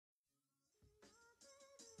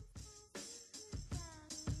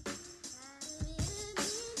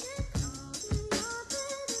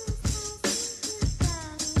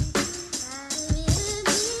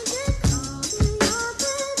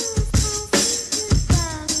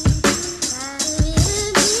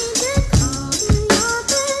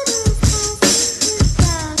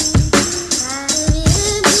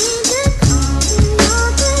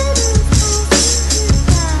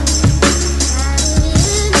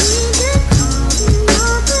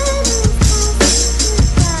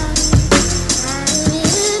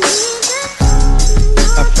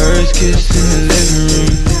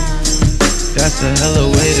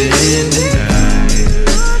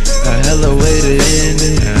to end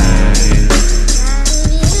the night.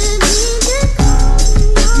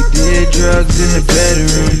 We did drugs in the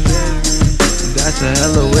bedroom. That's a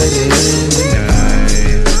hella way to end the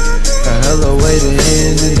night. A hella way to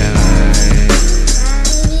end the night.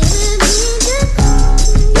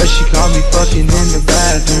 But she caught me fucking in the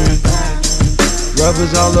bathroom.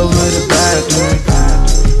 Rubbers all over the bathroom.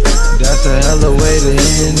 That's a hella way to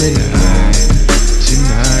end the night.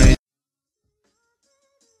 Tonight.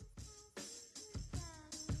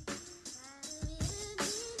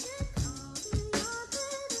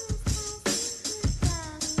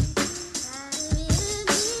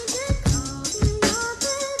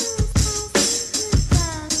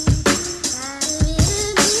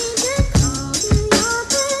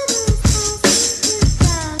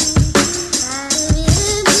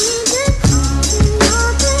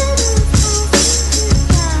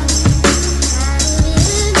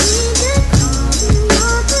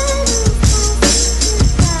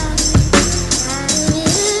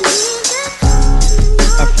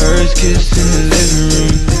 Kiss in the living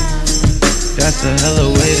room. That's a hella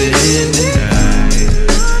way to end the night.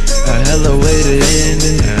 A hella way to end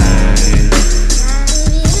the night.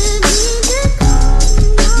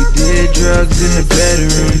 We did drugs in the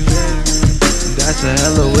bedroom. That's a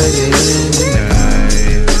hella way to end the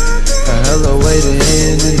night. A hella way to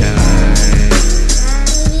end the night.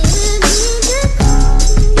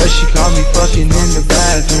 But she caught me fucking in the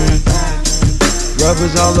bathroom.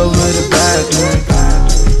 Rubbers all over the bathroom.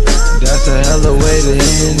 That's a hella way to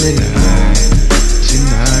end the night.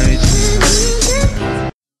 Tonight, tonight.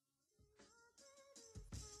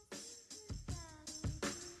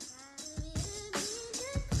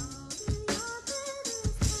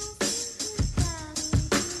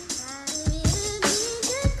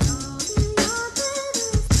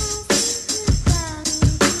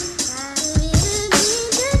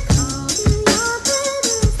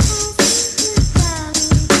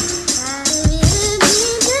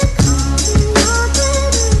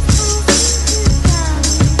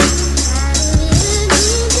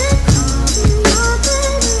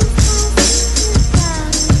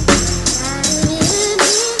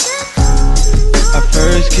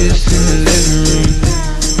 Kiss in the living room.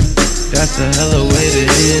 That's a hella way to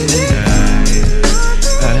end the night.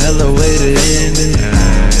 A hella way to end the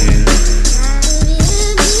night.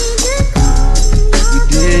 We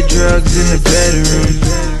did drugs in the bedroom.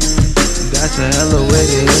 That's a hella way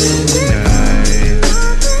to end the night.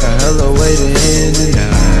 A hella way to end the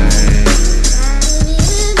night.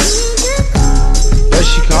 But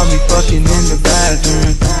she caught me fucking in the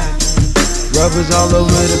bathroom. Rubbers all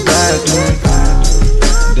over the bathroom.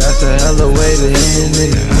 That's a hella way to end the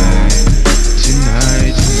night.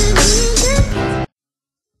 Tonight, tonight.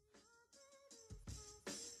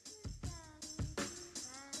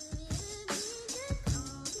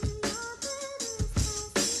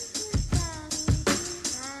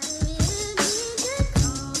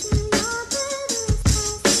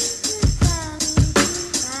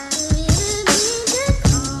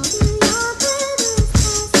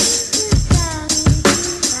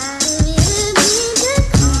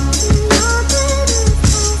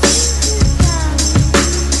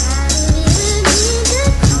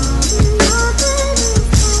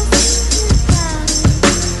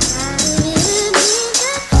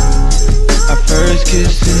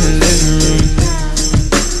 Kiss in the living room.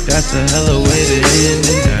 That's a hella way to end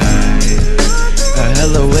the night. A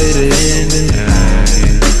hella way to end the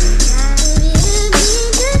night.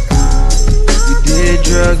 We did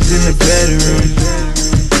drugs in the bedroom.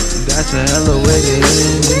 That's a hella way to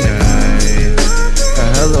end the night. A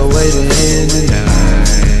hella way to end the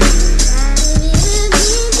night.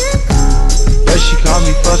 But she caught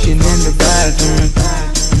me fucking in the bathroom.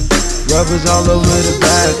 Rubbers all over the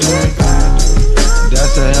bathroom.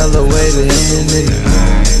 That's a hella way to end the night.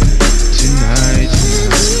 Tonight,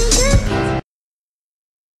 tonight.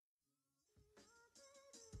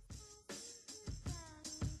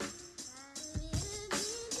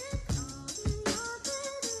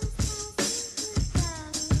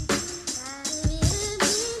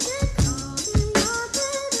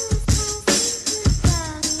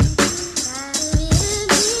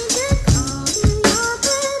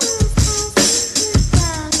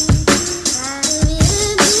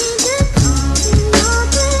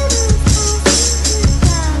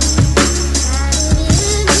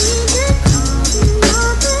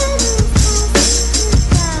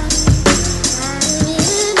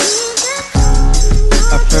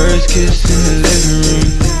 Kiss in the living room.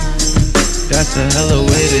 That's a hella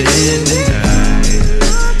way to end the night.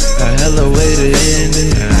 A hella way to end the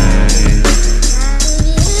night.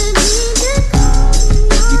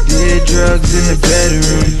 We did drugs in the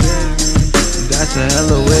bedroom. That's a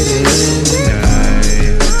hella way to end the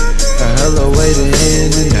night. A hella way to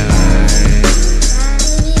end the night.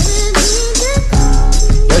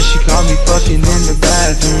 But she caught me fucking in the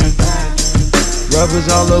bathroom. Rubbers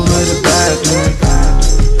all over the bathroom.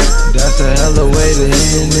 That's a hella way to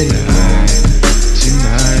end the night.